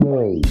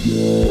Hey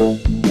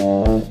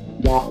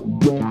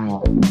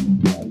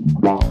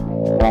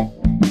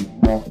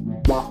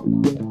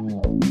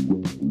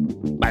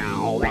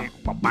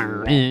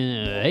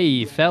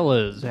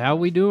fellas, how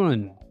we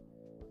doing?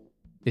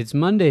 It's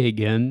Monday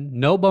again.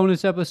 No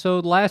bonus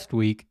episode last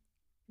week.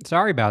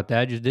 Sorry about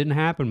that, just didn't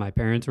happen. My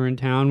parents were in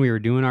town, we were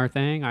doing our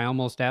thing. I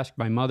almost asked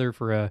my mother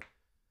for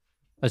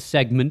a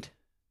segment.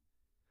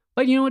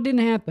 But you know, it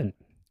didn't happen.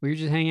 We were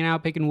just hanging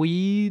out picking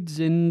weeds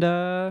and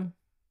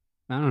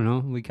I don't know,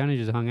 we kind of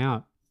just hung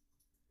out.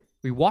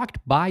 We walked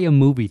by a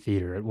movie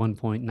theater at one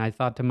point and I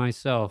thought to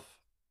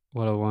myself,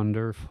 what a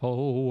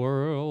wonderful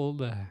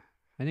world.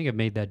 I think I've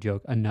made that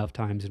joke enough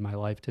times in my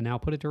life to now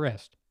put it to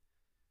rest.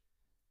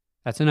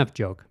 That's enough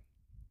joke.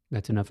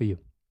 That's enough of you.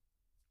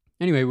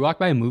 Anyway, we walked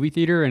by a movie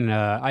theater, and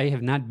I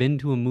have not been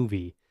to a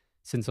movie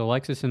since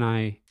Alexis and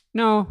I...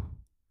 No,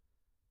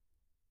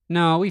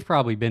 we've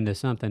probably been to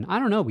something. I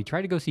don't know. We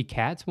tried to go see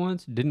Cats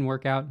once. Didn't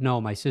work out. No,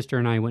 my sister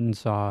and I went and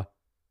saw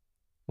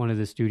one of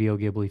the Studio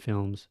Ghibli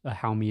films, a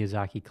Hayao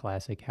Miyazaki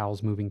classic,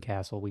 Howl's Moving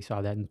Castle. We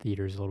saw that in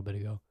theaters a little bit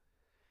ago.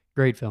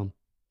 Great film.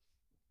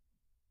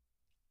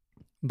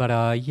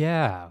 But,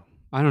 yeah,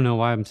 I don't know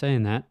why I'm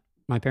saying that.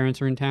 My parents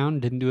are in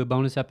town, didn't do a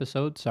bonus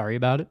episode. Sorry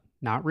about it.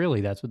 Not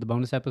really. That's what the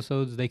bonus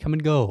episodes, they come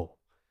and go.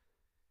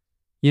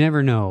 You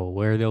never know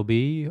where they'll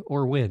be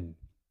or when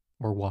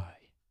or why.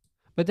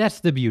 But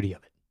that's the beauty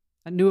of it.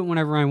 I can do it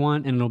whenever I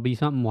want, and it'll be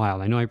something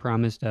wild. I know I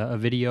promised a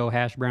video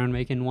hash brown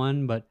making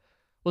one, but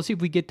we'll see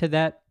if we get to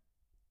that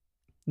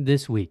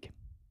this week.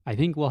 I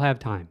think we'll have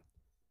time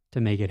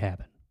to make it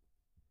happen.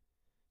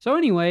 So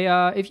anyway,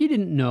 if you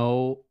didn't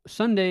know,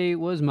 Sunday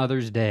was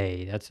Mother's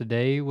Day. That's a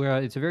day where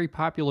it's a very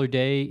popular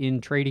day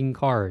in trading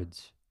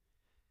cards.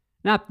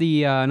 Not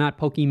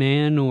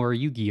Pokemon or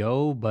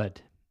Yu-Gi-Oh,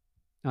 but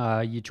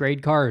you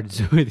trade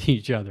cards with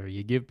each other.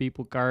 You give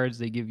people cards,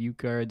 they give you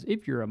cards,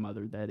 if you're a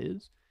mother, that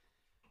is.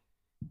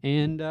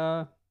 And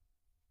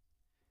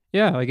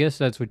yeah, I guess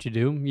that's what you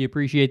do. You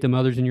appreciate the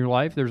mothers in your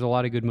life. There's a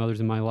lot of good mothers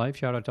in my life.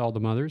 Shout out to all the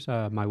mothers.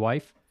 My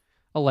wife,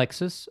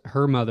 Alexis,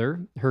 her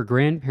mother, her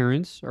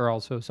grandparents are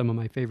also some of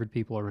my favorite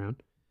people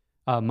around.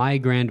 My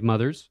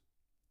grandmothers,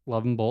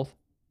 love them both.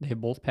 They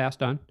both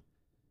passed on.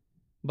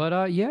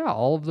 But yeah,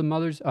 all of the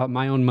mothers,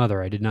 my own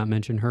mother, I did not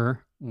mention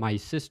her. My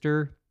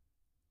sister,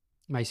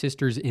 my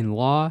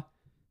sisters-in-law,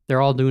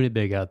 they're all doing it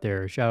big out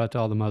there. Shout out to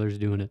all the mothers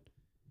doing it.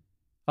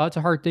 It's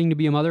a hard thing to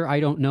be a mother. I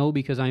don't know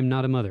because I'm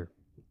not a mother.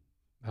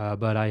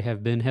 But I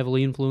have been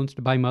heavily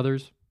influenced by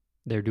mothers.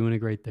 They're doing a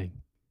great thing.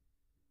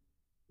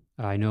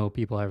 I know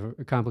people have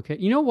a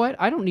complicated... You know what?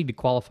 I don't need to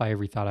qualify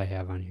every thought I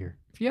have on here.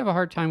 If you have a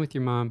hard time with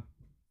your mom,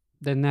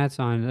 then that's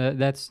on.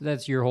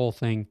 That's your whole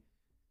thing.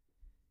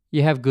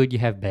 You have good, you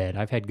have bad.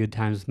 I've had good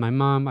times with my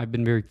mom. I've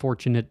been very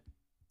fortunate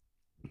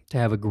to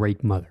have a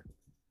great mother.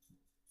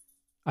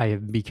 I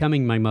am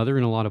becoming my mother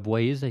in a lot of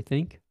ways, I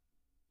think.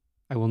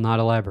 I will not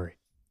elaborate.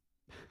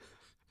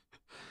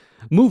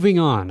 Moving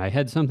on. I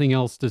had something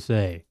else to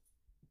say.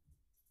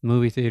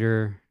 Movie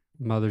theater,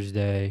 Mother's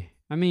Day.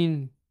 I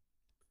mean...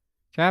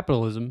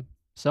 Capitalism.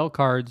 Sell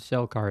cards,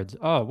 sell cards.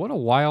 Oh, what a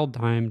wild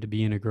time to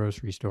be in a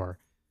grocery store.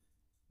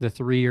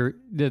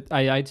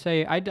 I'd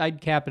say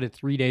I'd cap it at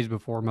 3 days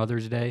before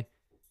Mother's Day.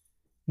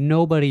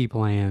 Nobody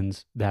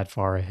plans that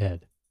far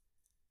ahead.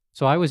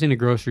 So I was in a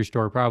grocery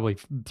store probably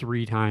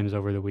 3 times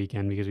over the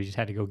weekend because we just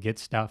had to go get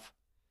stuff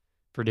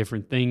for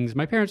different things.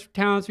 My parents were in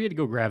town, so we had to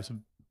go grab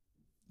some,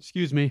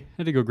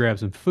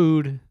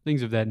 food,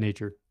 things of that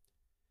nature.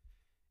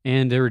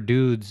 And there were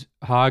dudes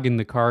hogging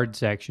the card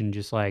section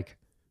just like,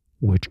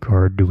 which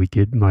card do we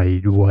get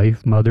my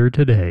wife, mother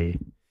today?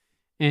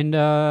 And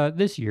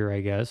this year,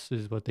 I guess,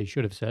 is what they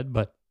should have said.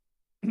 But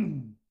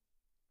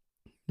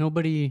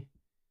nobody...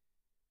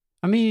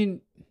 I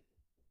mean,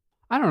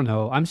 I don't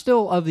know. I'm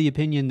still of the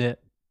opinion that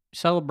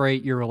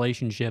celebrate your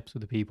relationships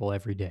with the people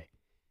every day.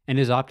 And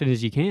as often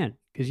as you can.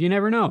 Because you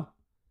never know.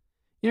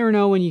 You never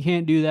know when you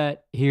can't do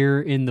that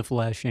here in the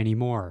flesh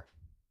anymore.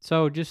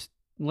 So just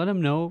let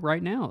them know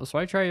right now. So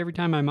I try every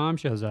time my mom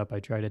shows up,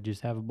 I try to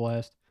just have a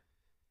blast.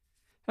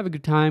 Have a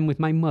good time with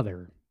my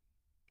mother.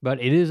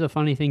 But it is a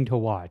funny thing to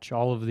watch.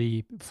 All of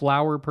the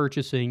flour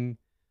purchasing,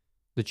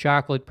 the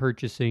chocolate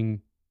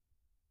purchasing,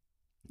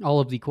 all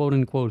of the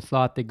quote-unquote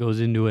thought that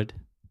goes into it.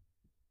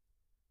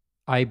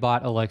 I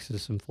bought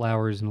Alexis some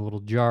flowers in a little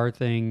jar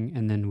thing,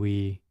 and then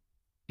we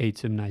ate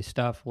some nice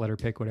stuff, let her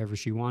pick whatever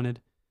she wanted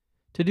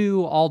to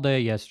do all day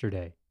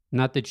yesterday.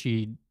 Not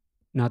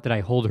that I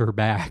hold her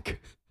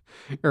back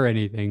or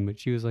anything, but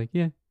she was like,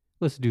 yeah,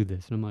 let's do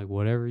this. And I'm like,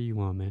 whatever you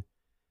want, man.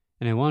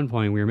 And at one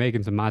point, we were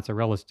making some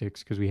mozzarella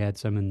sticks because we had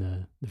some in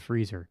the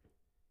freezer.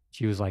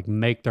 She was like,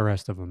 make the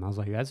rest of them. I was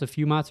like, that's a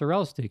few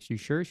mozzarella sticks. You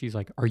sure? She's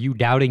like, are you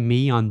doubting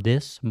me on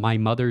this, my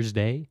Mother's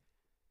Day?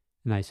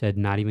 And I said,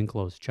 not even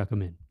close. Chuck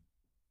them in.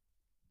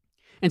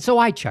 And so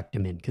I chucked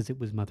them in because it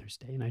was Mother's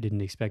Day, and I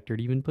didn't expect her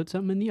to even put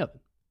something in the oven.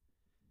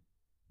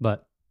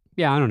 But,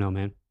 yeah, I don't know,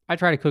 man. I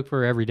try to cook for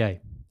her every day.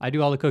 I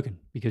do all the cooking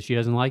because she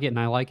doesn't like it, and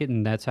I like it,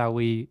 and that's how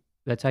you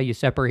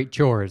separate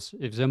chores.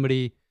 If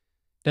somebody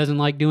doesn't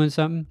like doing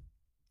something,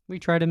 we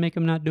try to make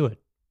them not do it.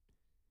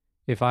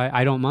 If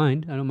I don't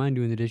mind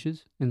doing the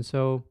dishes, and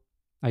so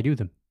I do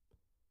them.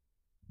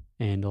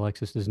 And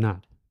Alexis does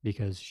not,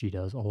 because she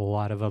does a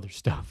lot of other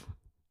stuff.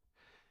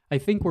 I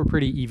think we're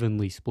pretty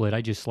evenly split.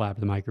 I just slapped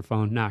the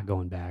microphone, not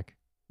going back.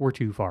 We're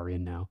too far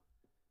in now.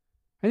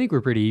 I think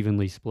we're pretty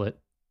evenly split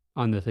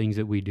on the things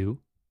that we do.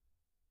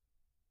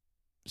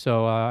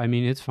 So, I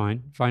mean, it's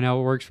fine. Find out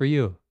what works for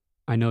you.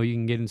 I know you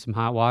can get in some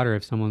hot water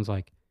if someone's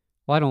like,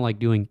 well, I don't like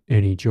doing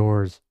any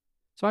chores,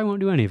 so I won't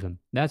do any of them.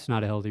 That's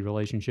not a healthy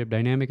relationship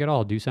dynamic at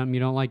all. Do something you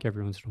don't like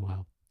every once in a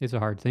while. It's a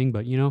hard thing,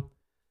 but,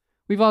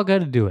 we've all got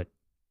to do it.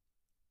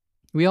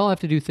 We all have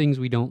to do things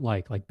we don't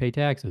like pay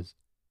taxes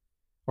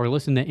or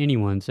listen to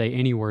anyone say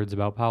any words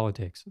about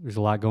politics. There's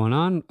a lot going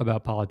on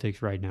about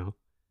politics right now.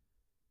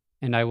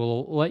 And I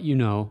will let you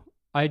know,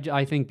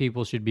 I think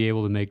people should be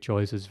able to make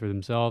choices for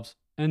themselves,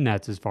 and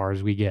that's as far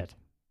as we get.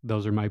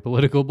 Those are my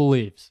political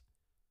beliefs.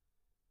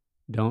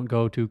 Don't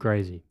go too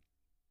crazy.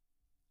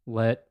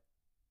 Let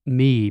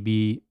me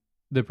be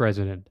the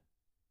president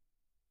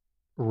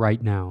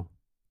right now.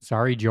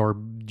 Sorry, Joe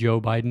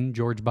Biden,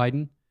 George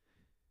Biden.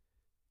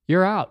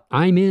 You're out.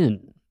 I'm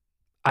in.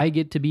 I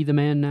get to be the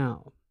man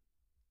now.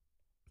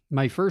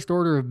 My first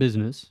order of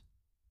business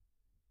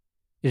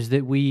is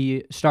that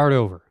we start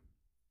over.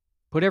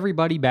 Put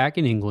everybody back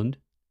in England.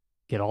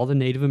 Get all the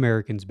Native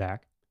Americans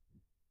back.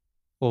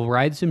 We'll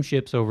ride some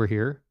ships over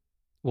here.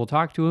 We'll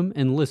talk to them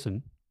and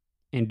listen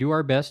and do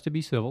our best to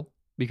be civil,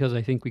 because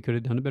I think we could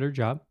have done a better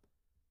job.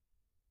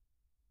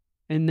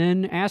 And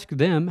then ask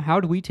them, how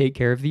do we take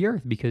care of the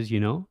earth? Because,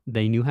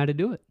 they knew how to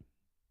do it.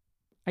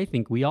 I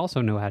think we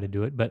also know how to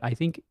do it, but I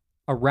think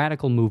a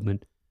radical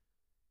movement,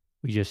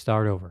 we just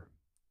start over.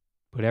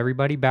 Put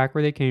everybody back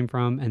where they came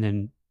from, and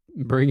then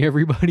bring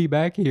everybody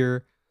back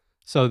here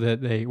so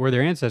that where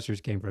their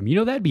ancestors came from.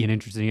 That'd be an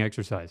interesting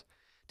exercise.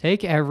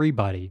 Take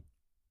everybody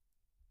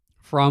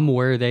from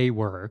where they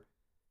were,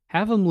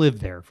 have them live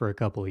there for a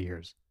couple of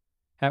years,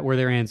 at where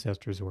their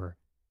ancestors were.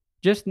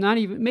 Just not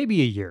even,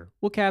 maybe a year.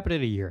 We'll cap it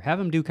at a year. Have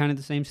them do kind of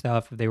the same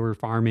stuff. If they were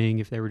farming,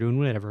 if they were doing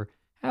whatever,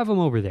 have them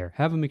over there.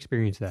 Have them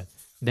experience that.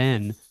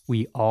 Then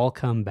we all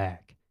come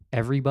back.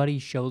 Everybody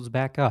shows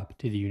back up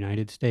to the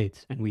United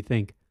States, and we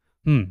think,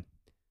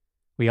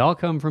 we all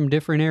come from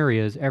different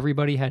areas.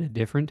 Everybody had a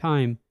different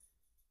time.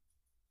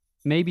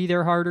 Maybe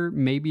they're harder.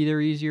 Maybe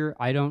they're easier.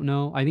 I don't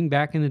know. I think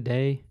back in the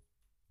day,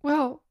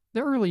 well,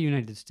 the early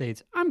United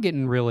States,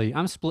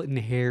 I'm splitting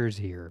hairs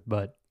here,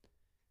 but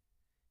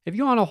if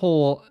you want a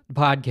whole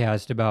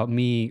podcast about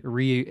me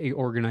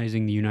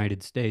reorganizing the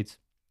United States,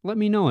 let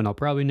me know, and I'll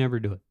probably never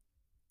do it.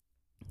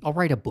 I'll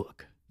write a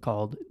book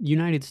called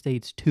United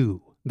States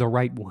 2, the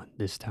right one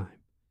this time.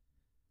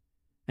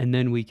 And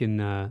then we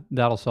can,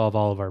 that'll solve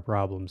all of our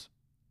problems.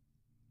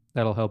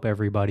 That'll help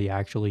everybody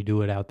actually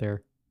do it out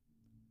there.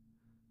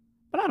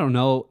 But I don't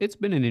know. It's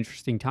been an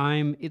interesting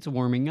time. It's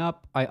warming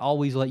up. I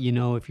always let you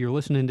know, if you're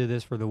listening to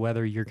this for the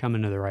weather, you're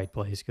coming to the right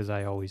place, because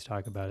I always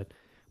talk about it.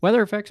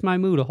 Weather affects my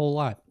mood a whole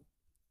lot.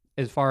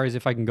 As far as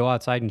if I can go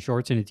outside in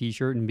shorts and a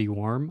t-shirt and be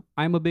warm,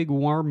 I'm a big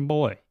warm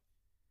boy.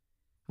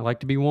 I like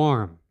to be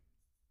warm.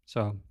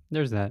 So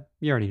there's that.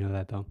 You already know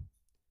that, though.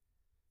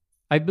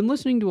 I've been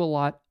listening to a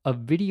lot of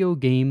video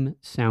game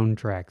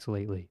soundtracks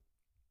lately.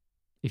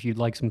 If you'd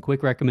like some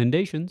quick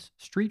recommendations,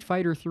 Street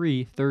Fighter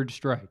 3 Third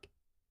Strike,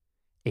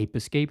 Ape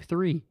Escape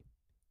 3,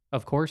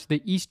 of course,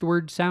 the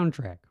Eastward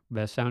soundtrack,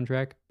 best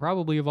soundtrack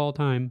probably of all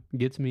time,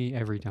 gets me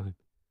every time.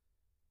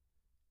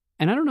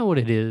 And I don't know what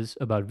it is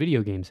about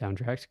video game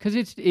soundtracks, because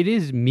it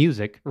is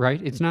music,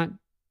 right? It's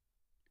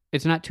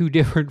not too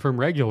different from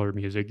regular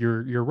music.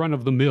 You're run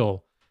of the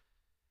mill.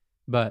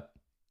 But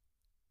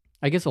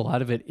I guess a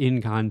lot of it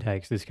in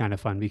context is kind of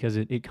fun, because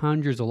it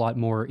conjures a lot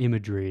more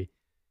imagery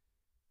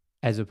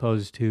as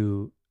opposed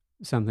to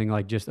something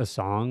like just a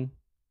song.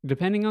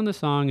 Depending on the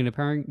song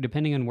and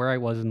depending on where I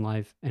was in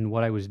life and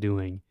what I was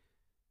doing,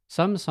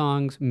 some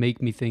songs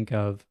make me think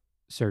of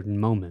certain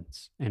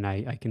moments, and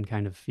I can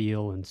kind of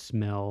feel and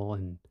smell,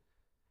 and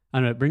I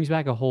don't know, it brings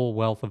back a whole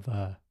wealth of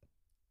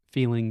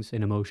feelings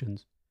and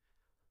emotions.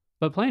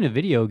 But playing a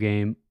video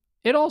game,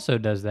 it also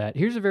does that.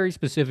 Here's a very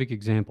specific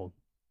example.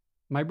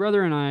 My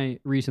brother and I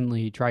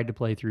recently tried to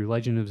play through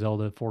Legend of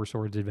Zelda 4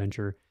 Swords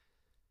Adventure.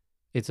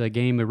 It's a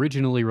game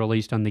originally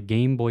released on the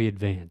Game Boy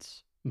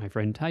Advance. My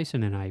friend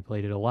Tyson and I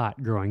played it a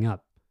lot growing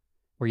up,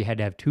 where you had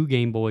to have 2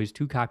 Game Boys,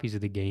 2 copies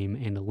of the game,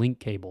 and a link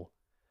cable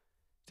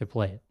to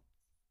play it.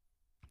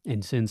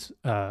 And since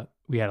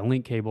we had a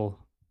link cable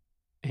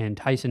and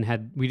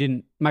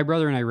Tyson my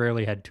brother and I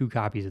rarely had 2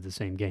 copies of the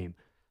same game.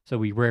 So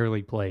we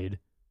rarely played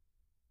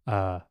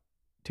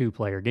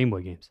 2-player Game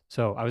Boy games.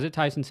 So I was at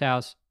Tyson's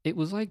house. It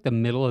was like the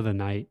middle of the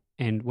night.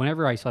 And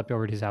whenever I slept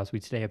over at his house,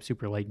 we'd stay up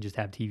super late and just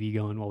have TV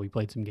going while we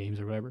played some games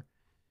or whatever.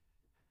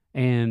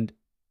 And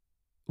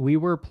we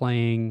were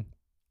playing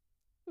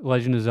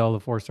Legend of Zelda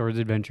 4 Swords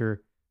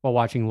Adventure while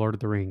watching Lord of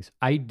the Rings.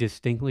 I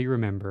distinctly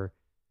remember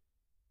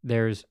I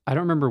don't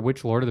remember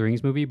which Lord of the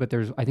Rings movie, but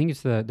I think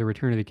it's the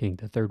Return of the King,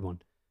 the third one.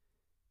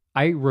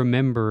 I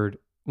remembered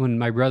when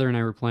my brother and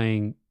I were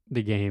playing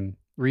the game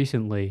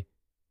recently,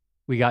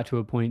 we got to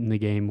a point in the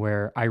game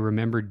where I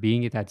remembered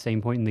being at that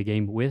same point in the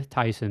game with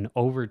Tyson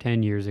over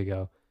 10 years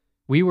ago.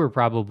 We were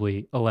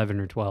probably 11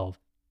 or 12.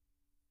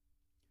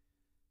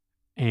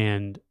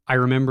 And I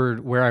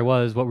remembered where I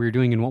was, what we were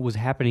doing, and what was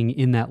happening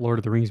in that Lord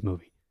of the Rings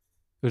movie.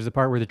 It was the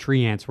part where the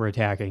tree ants were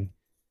attacking.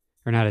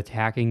 Or not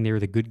attacking, they were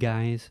the good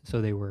guys, so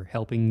they were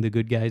helping the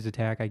good guys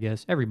attack, I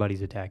guess.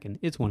 Everybody's attacking.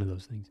 It's one of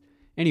those things.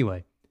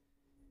 Anyway,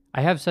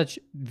 I have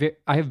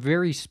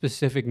very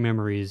specific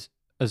memories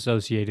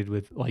associated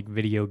with like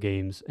video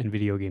games and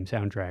video game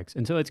soundtracks.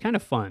 And so it's kind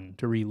of fun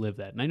to relive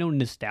that. And I know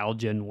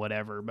nostalgia and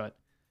whatever, but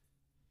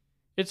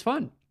it's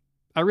fun.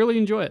 I really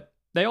enjoy it.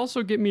 They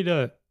also get me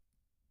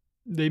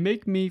they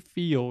make me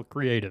feel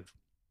creative.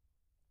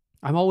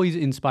 I'm always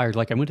inspired.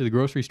 Like I went to the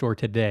grocery store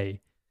today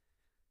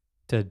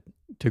to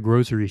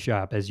grocery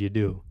shop as you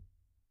do.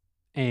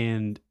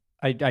 And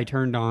I made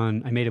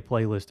a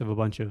playlist of a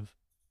bunch of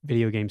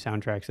video game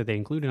soundtracks that they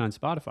included on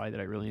Spotify that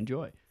I really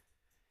enjoy.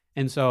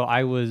 And so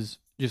I was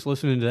just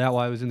listening to that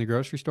while I was in the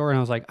grocery store, and I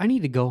was like, I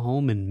need to go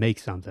home and make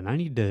something. I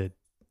need to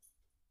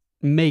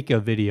make a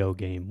video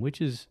game,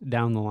 which is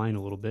down the line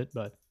a little bit,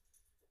 but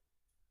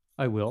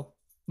I will.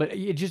 But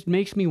it just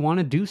makes me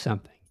want to do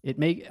something.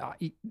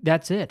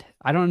 That's it.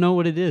 I don't know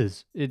what it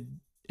is. It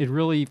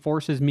really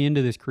forces me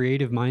into this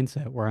creative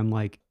mindset where I'm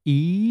like,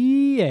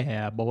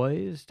 yeah,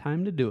 boys,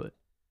 time to do it.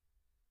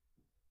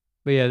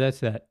 But yeah,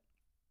 that's that.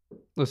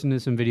 Listen to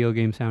some video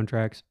game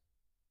soundtracks.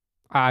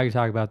 I could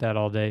talk about that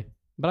all day,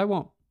 but I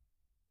won't.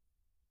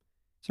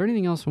 Is there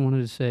anything else I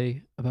wanted to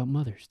say about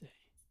Mother's Day?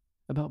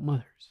 About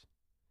mothers?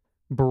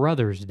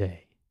 Brother's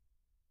Day.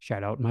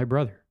 Shout out my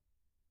brother.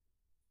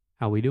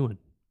 How we doing?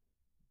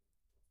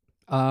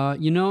 Might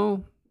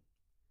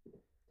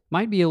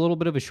be a little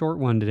bit of a short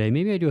one today.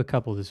 Maybe I do a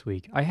couple this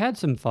week. I had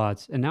some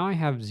thoughts, and now I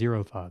have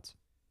 0 thoughts.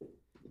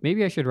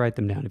 Maybe I should write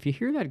them down. If you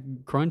hear that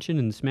crunching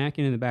and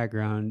smacking in the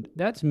background,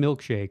 that's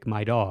Milkshake,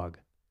 my dog.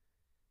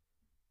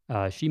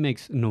 She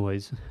makes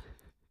noise.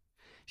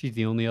 She's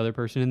the only other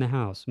person in the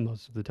house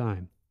most of the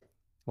time,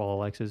 while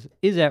Alexis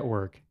is at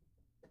work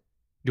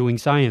doing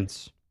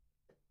science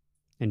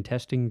and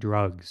testing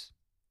drugs.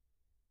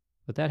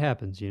 But that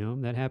happens,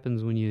 That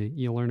happens when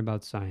you learn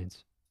about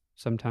science.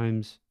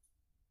 Sometimes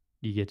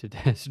you get to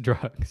test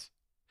drugs.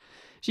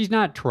 She's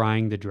not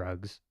trying the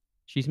drugs.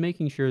 She's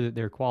making sure that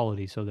they're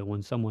quality so that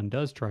when someone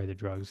does try the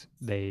drugs,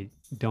 they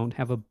don't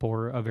have a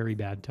very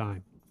bad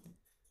time.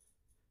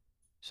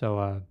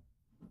 So,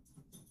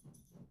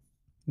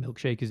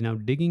 Milkshake is now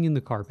digging in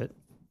the carpet.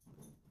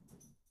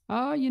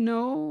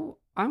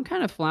 I'm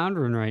kind of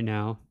floundering right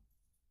now.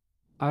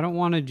 I don't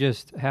want to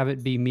just have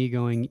it be me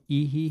going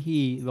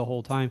ee-hee-hee the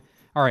whole time.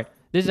 All right,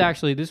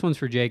 this one's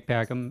for Jake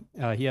Packham.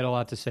 He had a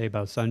lot to say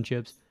about Sun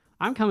Chips.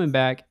 I'm coming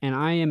back, and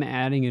I am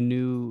adding a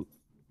new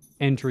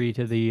entry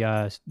to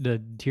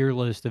the tier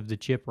list of the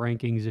chip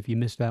rankings. If you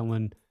missed that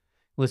one,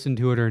 listen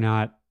to it or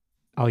not,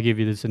 I'll give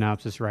you the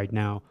synopsis right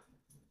now.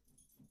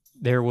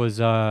 There was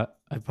a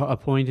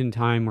point in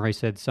time where I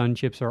said Sun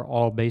Chips are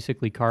all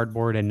basically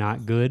cardboard and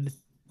not good.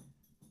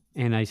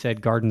 And I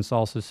said garden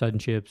salsa Sun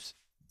Chips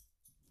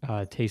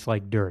taste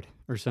like dirt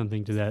or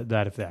something to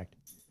that effect.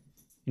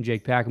 And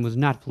Jake Packham was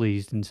not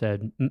pleased and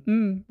said,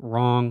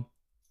 wrong.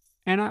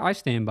 And I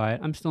stand by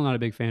it. I'm still not a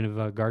big fan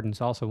of garden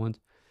salsa ones.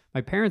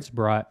 My parents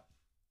brought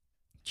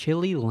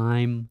chili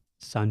lime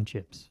Sun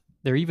Chips.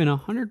 They're even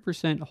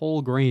 100%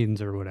 whole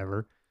grains or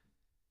whatever.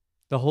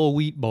 The whole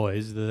wheat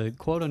boys, the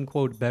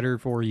quote-unquote better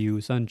for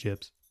you Sun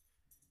Chips.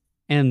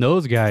 And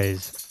those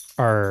guys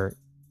are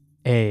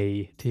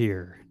A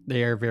tier.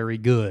 They are very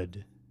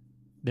good.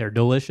 They're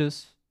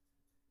delicious.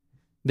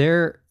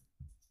 They're,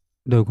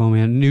 don't call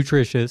me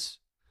nutritious.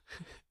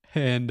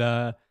 And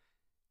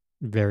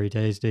very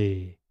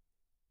tasty.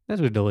 That's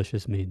what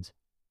delicious means.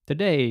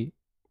 Today,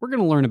 we're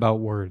going to learn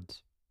about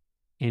words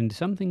and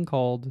something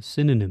called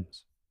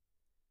synonyms.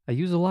 I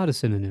use a lot of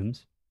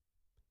synonyms.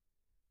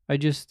 I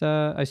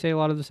say a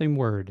lot of the same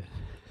word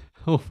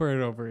over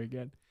and over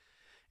again.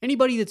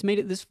 Anybody that's made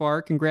it this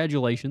far,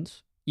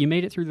 congratulations. You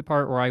made it through the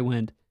part where I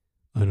went,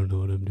 I don't know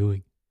what I'm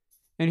doing.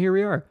 And here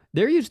we are.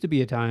 There used to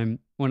be a time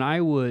when I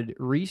would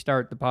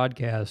restart the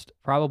podcast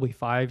probably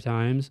 5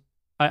 times.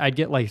 I'd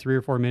get like 3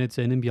 or 4 minutes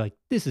in and be like,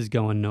 this is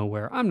going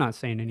nowhere. I'm not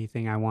saying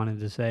anything I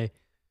wanted to say.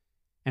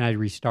 And I'd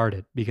restart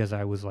it because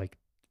I was like,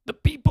 the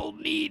people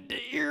need to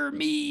hear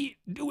me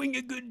doing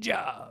a good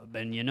job.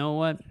 And you know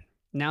what?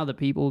 Now the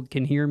people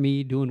can hear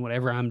me doing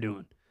whatever I'm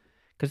doing.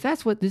 Because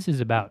that's what this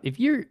is about.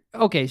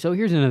 Okay, so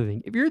here's another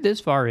thing. If you're this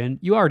far in,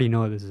 you already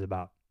know what this is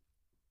about.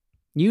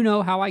 You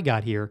know how I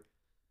got here.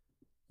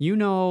 You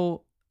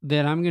know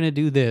that I'm going to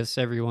do this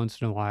every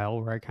once in a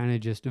while where I kind of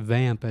just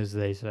vamp, as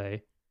they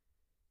say.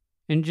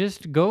 And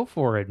just go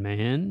for it,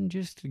 man.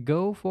 Just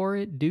go for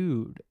it,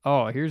 dude.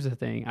 Oh, here's the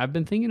thing. I'm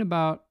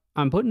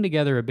putting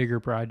together a bigger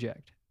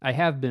project. I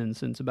have been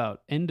since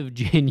about end of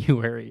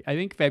January. I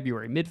think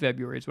February,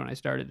 mid-February is when I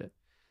started it.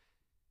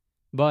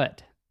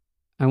 But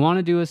I want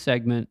to do a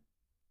segment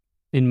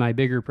in my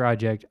bigger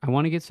project. I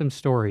want to get some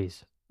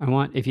stories. I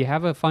want, if you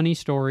have a funny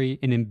story,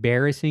 an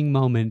embarrassing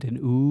moment, an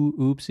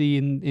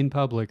oopsie in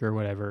public or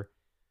whatever,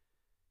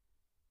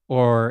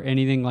 or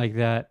anything like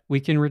that,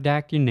 we can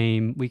redact your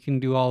name. We can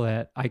do all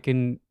that. I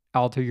can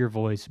alter your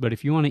voice. But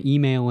if you want to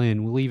email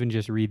in, we'll even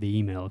just read the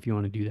email if you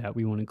want to do that.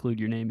 We won't include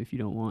your name if you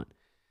don't want.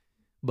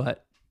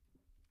 But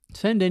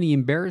send any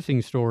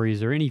embarrassing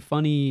stories or any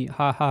funny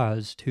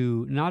ha-has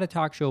to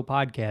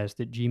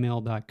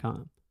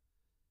notatalkshowpodcast@gmail.com.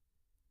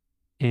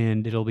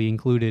 And it'll be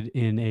included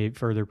in a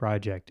further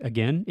project.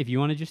 Again, if you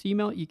want to just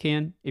email it, you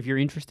can. If you're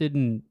interested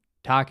in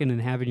talking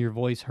and having your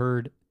voice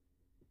heard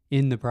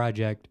in the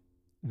project,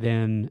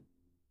 then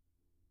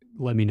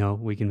let me know.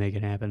 We can make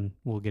it happen.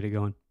 We'll get it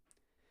going.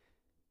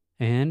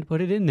 And put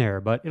it in there.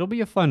 But it'll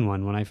be a fun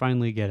one when I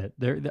finally get it.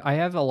 I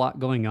have a lot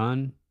going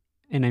on,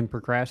 and I'm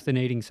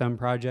procrastinating some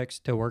projects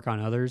to work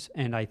on others.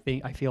 And I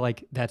feel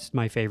like that's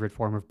my favorite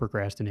form of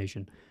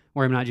procrastination,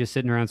 where I'm not just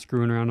sitting around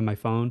screwing around on my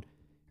phone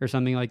or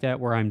something like that,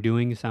 where I'm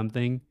doing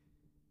something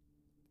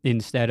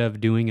instead of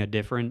doing a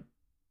different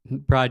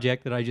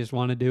project that I just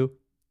want to do.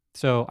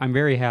 So I'm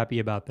very happy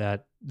about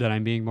that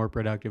I'm being more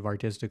productive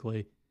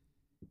artistically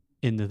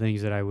in the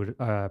things that I would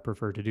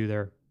prefer to do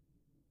there.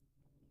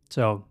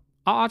 So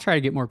I'll try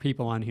to get more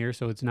people on here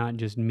so it's not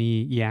just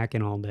me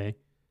yakking all day.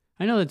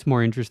 I know that's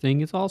more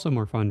interesting. It's also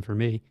more fun for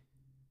me.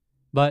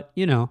 But,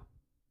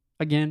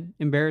 again,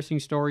 embarrassing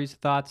stories,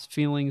 thoughts,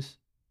 feelings,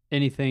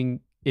 anything.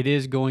 It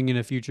is going in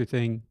a future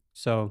thing.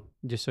 So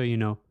just so you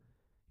know,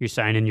 you're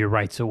signing your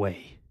rights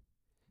away.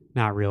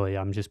 Not really.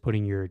 I'm just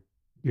putting your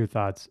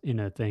thoughts in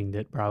a thing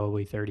that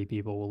probably 30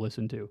 people will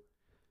listen to.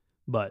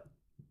 But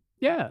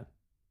yeah.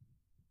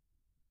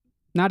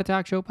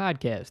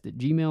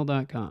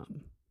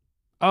 notatalkshowpodcast@gmail.com.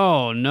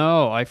 Oh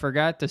no, I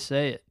forgot to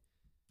say it.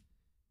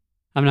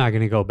 I'm not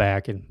going to go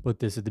back and put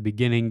this at the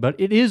beginning, but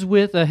it is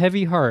with a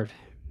heavy heart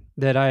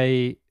that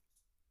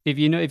if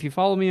you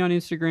follow me on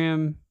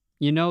Instagram,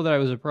 you know that I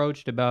was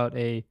approached about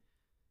a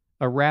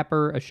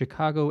rapper, a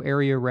Chicago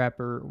area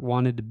rapper,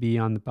 wanted to be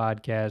on the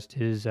podcast.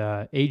 His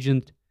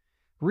agent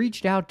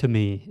reached out to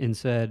me and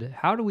said,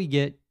 how do we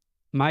get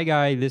my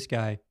guy, this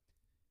guy,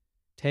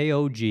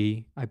 Teo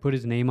G? I put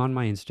his name on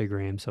my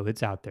Instagram, so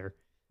it's out there.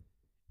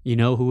 You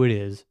know who it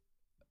is.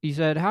 He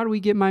said, how do we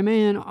get my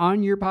man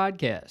on your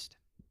podcast?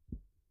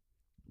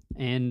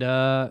 And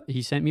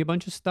he sent me a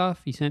bunch of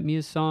stuff. He sent me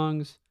his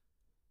songs.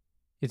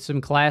 It's some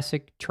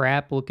classic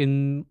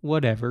trap-looking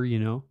whatever,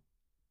 And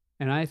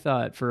I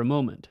thought for a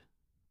moment,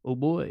 oh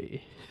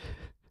boy,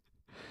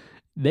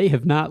 they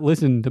have not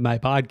listened to my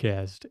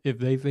podcast if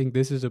they think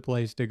this is a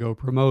place to go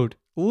promote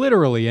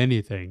literally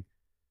anything.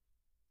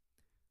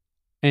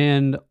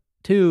 And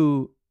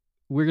two,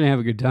 we're going to have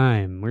a good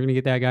time. We're going to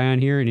get that guy on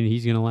here, and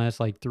he's going to last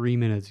like 3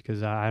 minutes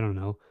because I don't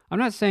know. I'm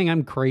not saying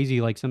I'm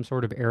crazy like some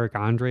sort of Eric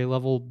Andre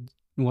level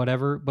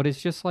whatever, but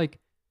it's just like,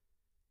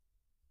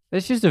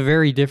 it's just a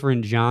very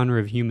different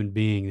genre of human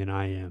being than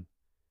I am.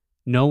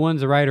 No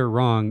one's right or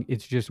wrong.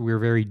 It's just we're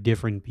very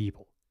different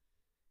people.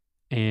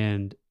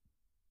 And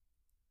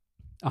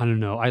I don't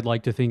know. I'd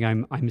like to think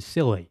I'm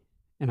silly.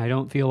 And I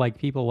don't feel like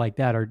people like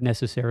that are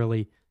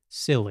necessarily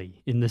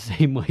silly in the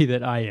same way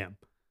that I am.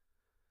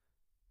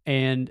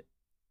 And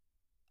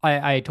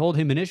I told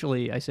him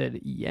initially, I said,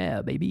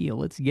 yeah, baby,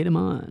 let's get him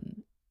on.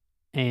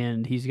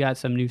 And he's got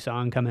some new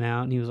song coming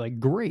out, and he was like,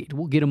 great,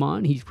 we'll get him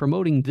on. He's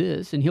promoting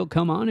this, and he'll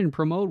come on and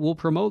we'll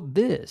promote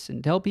this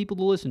and tell people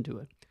to listen to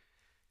it.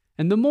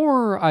 And the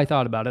more I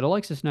thought about it,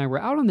 Alexis and I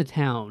were out on the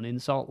town in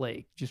Salt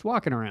Lake, just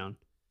walking around.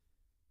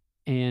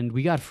 And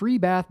we got free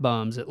bath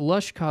bombs at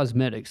Lush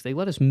Cosmetics. They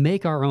let us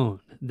make our own.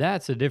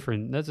 That's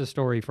a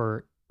story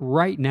for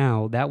right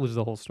now. That was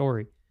the whole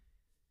story.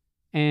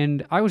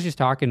 And I was just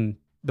talking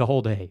the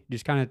whole day,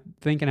 just kind of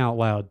thinking out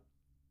loud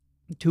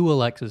to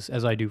Alexis,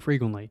 as I do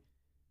frequently.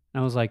 And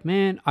I was like,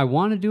 man, I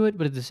want to do it,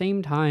 but at the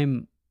same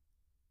time,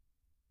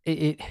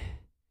 I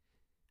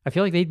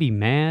feel like they'd be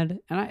mad.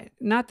 And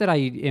not that I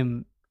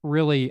am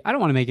really, I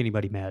don't want to make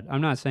anybody mad. I'm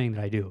not saying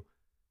that I do.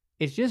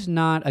 It's just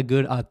not a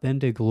good,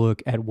 authentic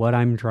look at what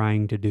I'm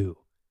trying to do.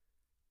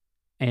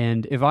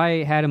 And if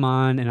I had him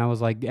on and I was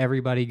like,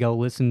 everybody go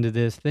listen to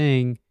this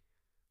thing,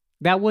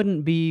 that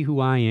wouldn't be who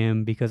I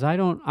am because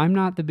I'm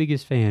not the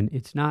biggest fan.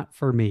 It's not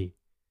for me.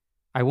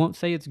 I won't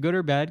say it's good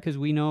or bad because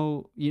we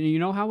know, you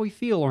know how we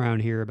feel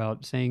around here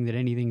about saying that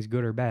anything's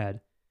good or bad.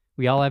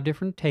 We all have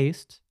different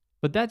tastes,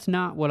 but that's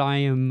not what I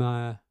am,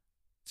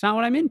 it's not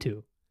what I'm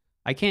into.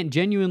 I can't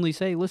genuinely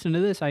say, listen to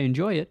this, I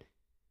enjoy it,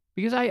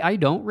 because I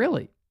don't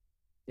really.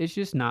 It's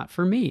just not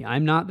for me.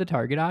 I'm not the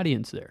target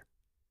audience there.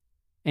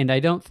 And I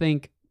don't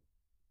think,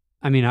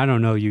 I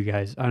don't know you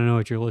guys. I don't know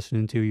what you're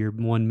listening to, your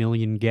 1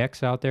 million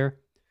geeks out there.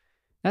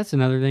 That's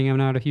another thing I'm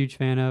not a huge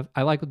fan of.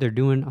 I like what they're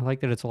doing. I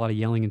like that it's a lot of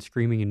yelling and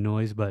screaming and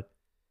noise, but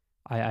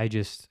I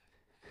don't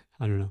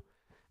know.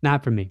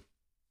 Not for me.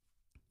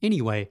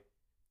 Anyway,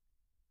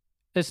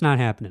 it's not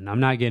happening. I'm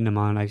not getting them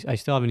on. I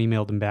still haven't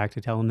emailed them back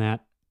to tell them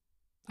that.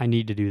 I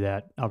need to do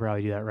that. I'll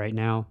probably do that right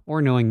now.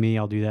 Or knowing me,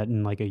 I'll do that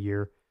in like a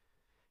year.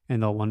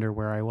 And they'll wonder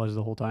where I was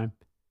the whole time.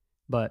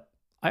 But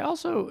I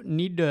also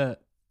need to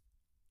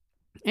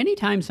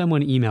anytime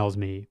someone emails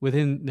me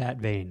within that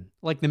vein,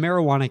 like the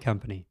marijuana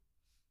company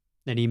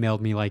that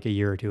emailed me like a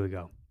year or two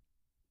ago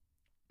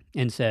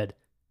and said,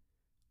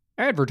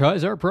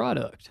 advertise our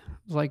product. I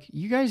was like,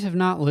 you guys have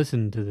not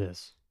listened to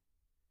this.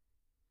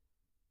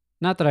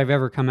 Not that I've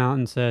ever come out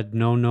and said,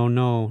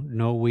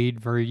 no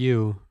weed for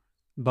you.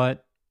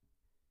 But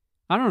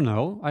I don't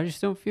know. I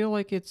just don't feel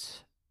like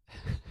it's...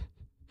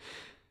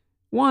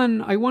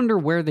 One, I wonder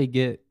where they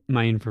get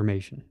my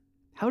information.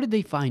 How did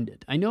they find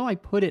it? I know I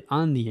put it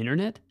on the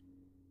internet,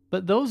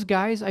 but those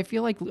guys, I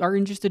feel like, are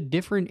in just a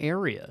different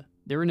area.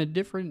 They're in a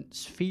different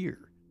sphere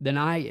than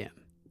I am.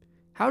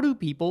 How do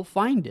people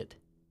find it?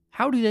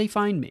 How do they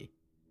find me?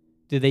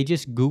 Do they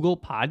just Google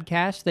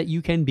podcasts that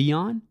you can be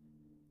on?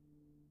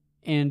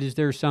 And is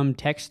there some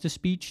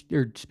text-to-speech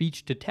or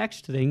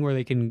speech-to-text thing where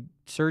they can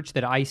search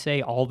that I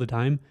say all the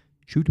time?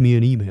 Shoot me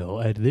an email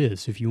at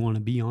this if you want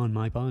to be on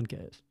my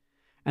podcast.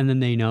 And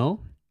then they know?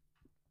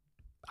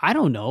 I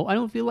don't know. I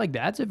don't feel like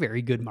that's a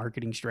very good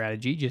marketing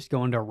strategy, just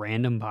going to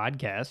random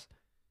podcasts.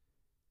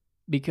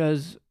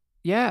 Because,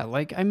 yeah,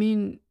 like, I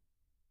mean,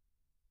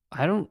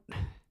 I don't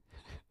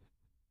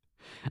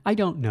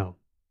know.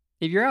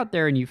 If you're out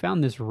there and you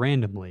found this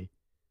randomly,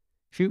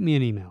 shoot me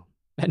an email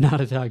at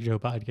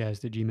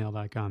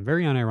notatalkshowpodcast@gmail.com.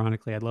 Very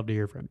unironically, I'd love to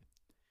hear from you.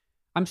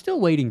 I'm still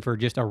waiting for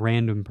just a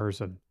random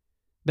person.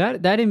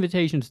 That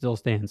invitation still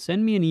stands.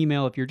 Send me an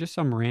email if you're just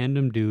some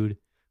random dude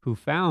who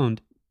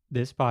found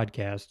this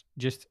podcast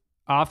just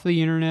off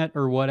the internet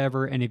or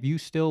whatever, and if you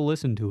still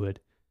listen to it,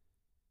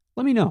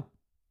 let me know.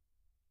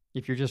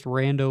 If you're just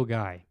rando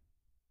guy.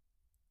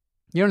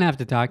 You don't have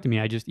to talk to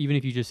me. Even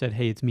if you just said,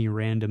 hey, it's me,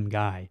 random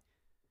guy,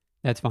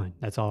 that's fine.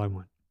 That's all I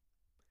want.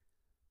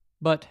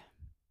 But,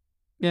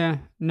 yeah,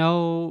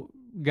 no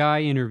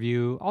guy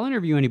interview. I'll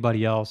interview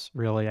anybody else,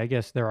 really. I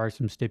guess there are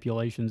some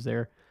stipulations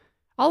there.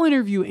 I'll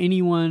interview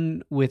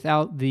anyone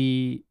without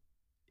the...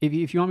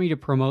 If you want me to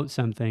promote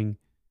something,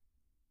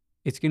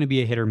 it's going to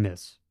be a hit or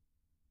miss.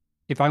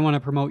 If I want to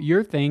promote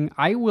your thing,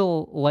 I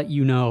will let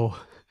you know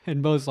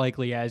and most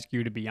likely ask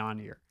you to be on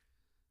here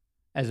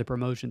as a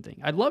promotion thing.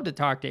 I'd love to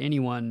talk to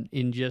anyone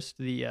in just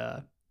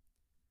a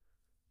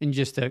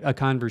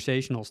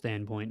conversational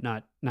standpoint,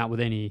 not with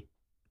any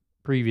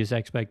previous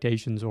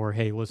expectations or,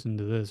 hey, listen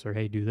to this or,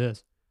 hey, do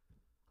this.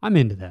 I'm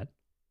into that.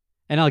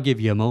 And I'll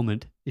give you a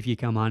moment if you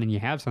come on and you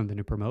have something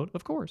to promote.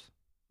 Of course.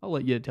 I'll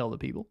let you tell the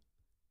people.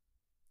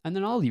 And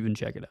then I'll even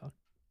check it out.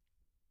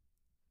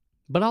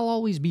 But I'll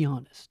always be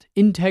honest.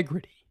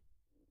 Integrity.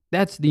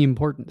 That's the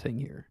important thing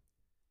here.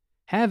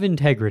 Have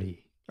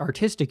integrity.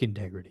 Artistic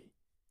integrity.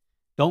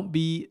 Don't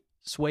be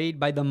swayed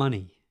by the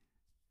money.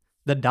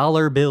 The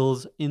dollar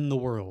bills in the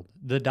world.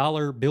 The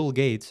dollar Bill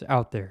Gates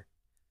out there.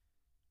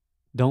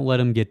 Don't let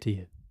them get to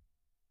you.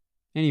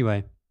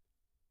 Anyway,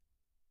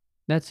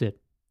 that's it.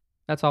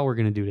 That's all we're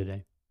going to do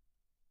today.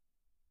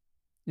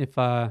 If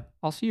I'll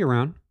see you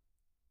around.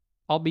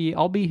 I'll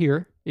be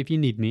here if you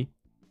need me.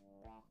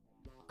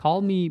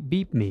 Call me,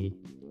 beep me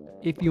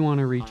if you want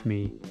to reach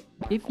me.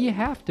 If you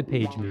have to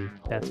page me,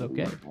 that's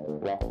okay.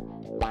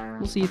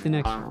 We'll see you at the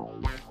next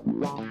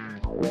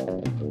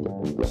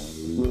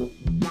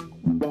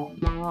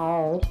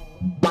one.